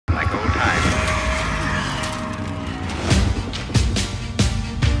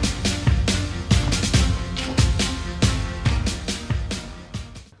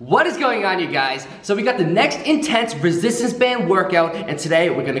What is going on, you guys? So we got the next intense resistance band workout, and today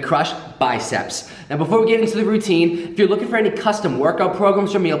we're gonna crush biceps. Now before we get into the routine, if you're looking for any custom workout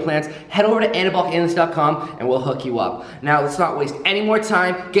programs or meal plans, head over to anabolicanalyst.com and we'll hook you up. Now let's not waste any more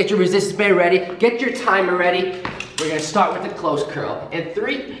time. Get your resistance band ready, get your timer ready. We're gonna start with the close curl. In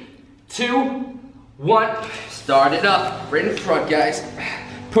 3, 2, 1, start it up. Right in front, guys.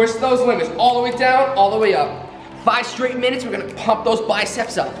 Push those limits all the way down, all the way up. 5 straight minutes, we're gonna pump those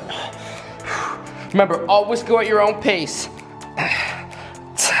biceps up. Remember, always go at your own pace.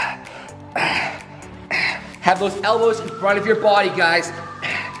 Have those elbows in front of your body, guys.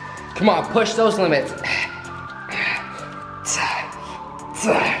 Come on, push those limits.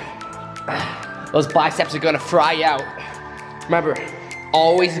 Those biceps are gonna fry out. Remember,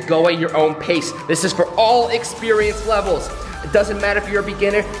 always go at your own pace. This is for all experience levels. It doesn't matter if you're a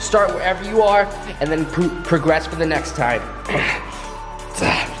beginner, start wherever you are and then progress for the next time.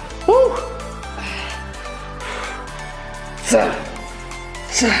 Woo.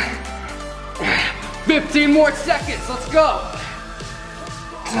 15 more seconds, let's go.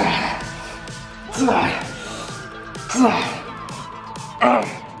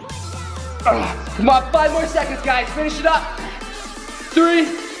 Come on, 5 more seconds, guys, finish it up. 3,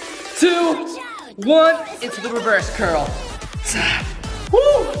 2, 1, into the reverse curl.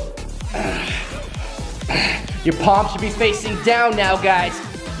 Woo. Your palms should be facing down now, guys.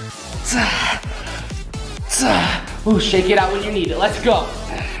 Ooh, shake it out when you need it. Let's go.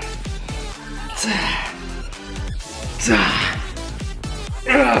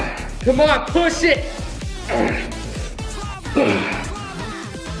 Come on, push it.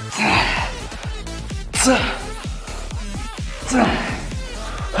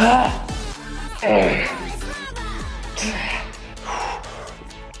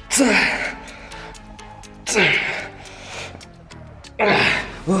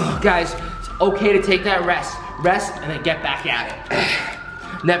 Guys, it's okay to take that rest. Rest and then get back at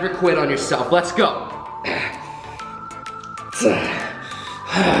it. Never quit on yourself. Let's go.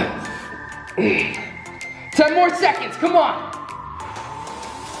 10 more seconds, come on.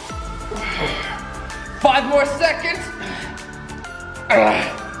 5 more seconds.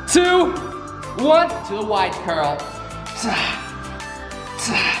 2, 1, to the wide curl.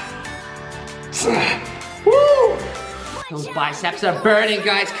 Woo! Those biceps are burning,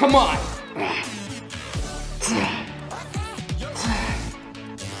 guys, come on.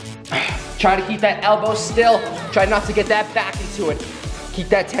 Try to keep that elbow still. Try not to get that back into it. Keep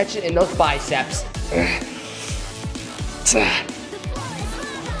that tension in those biceps.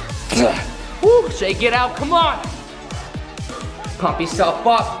 Woo, shake it out, come on. Pump yourself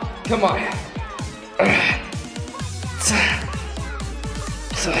up, come on.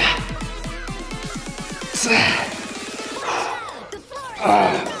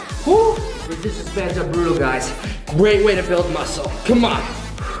 Woo. Resistance bands are brutal, guys. Great way to build muscle. Come on.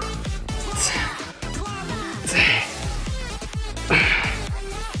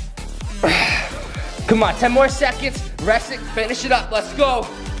 Come on, 10 more seconds. Rest it, finish it up. Let's go.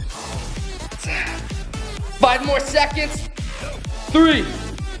 5 more seconds. 3,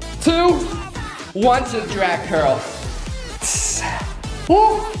 2, 1 to the drag curl.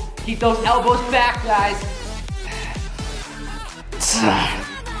 Woo. Keep those elbows back, guys.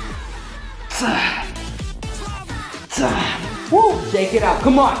 Woo, shake it out,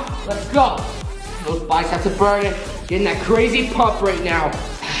 come on, let's go. Those biceps are burning, getting that crazy pump right now.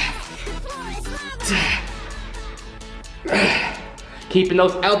 Keeping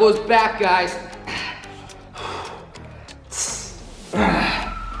those elbows back, guys.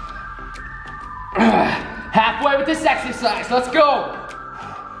 Halfway with this exercise, let's go.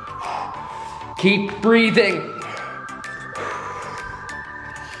 Keep breathing.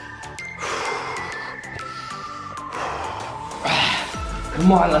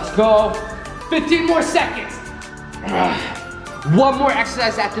 Come on, let's go. 15 more seconds. 1 more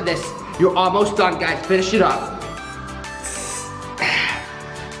exercise after this. You're almost done, guys. Finish it up.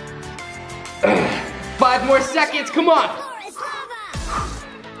 5 more seconds, come on.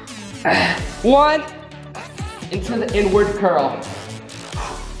 1, into the inward curl.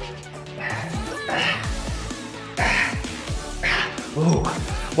 Ooh,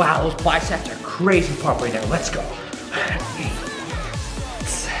 wow, those biceps are crazy pump right now. Let's go.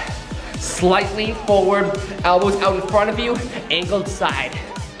 Slight lean forward, elbows out in front of you, angled side.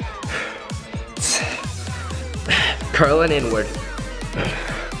 Curling inward.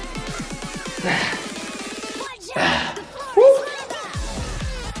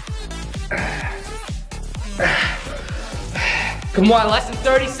 Come on, less than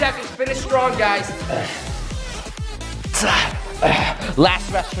 30 seconds. Finish strong, guys.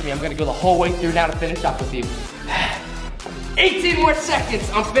 Last rest for me. I'm gonna go the whole way through now to finish up with you. 18 more seconds.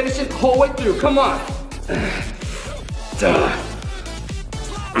 I'm finishing the whole way through. Come on.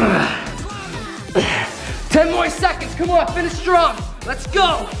 10 more seconds. Come on, finish strong. Let's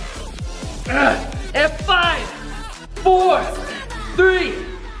go. And 5, 4, 3,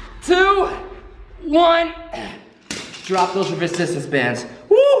 2, 1. Drop those resistance bands.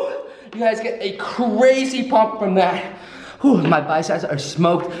 Woo! You guys get a crazy pump from that. Whew, my biceps are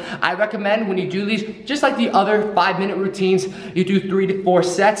smoked. I recommend when you do these, just like the other 5-minute routines, you do 3 to 4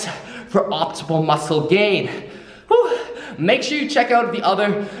 sets for optimal muscle gain. Whew. Make sure you check out the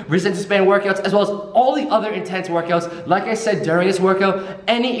other resistance band workouts as well as all the other intense workouts. Like I said during this workout,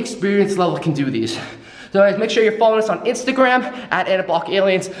 any experience level can do these. So guys, make sure you're following us on Instagram at Anabolic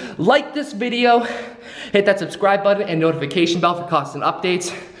Aliens. Like this video, hit that subscribe button and notification bell for constant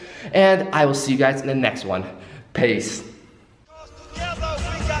updates. And I will see you guys in the next one. Peace.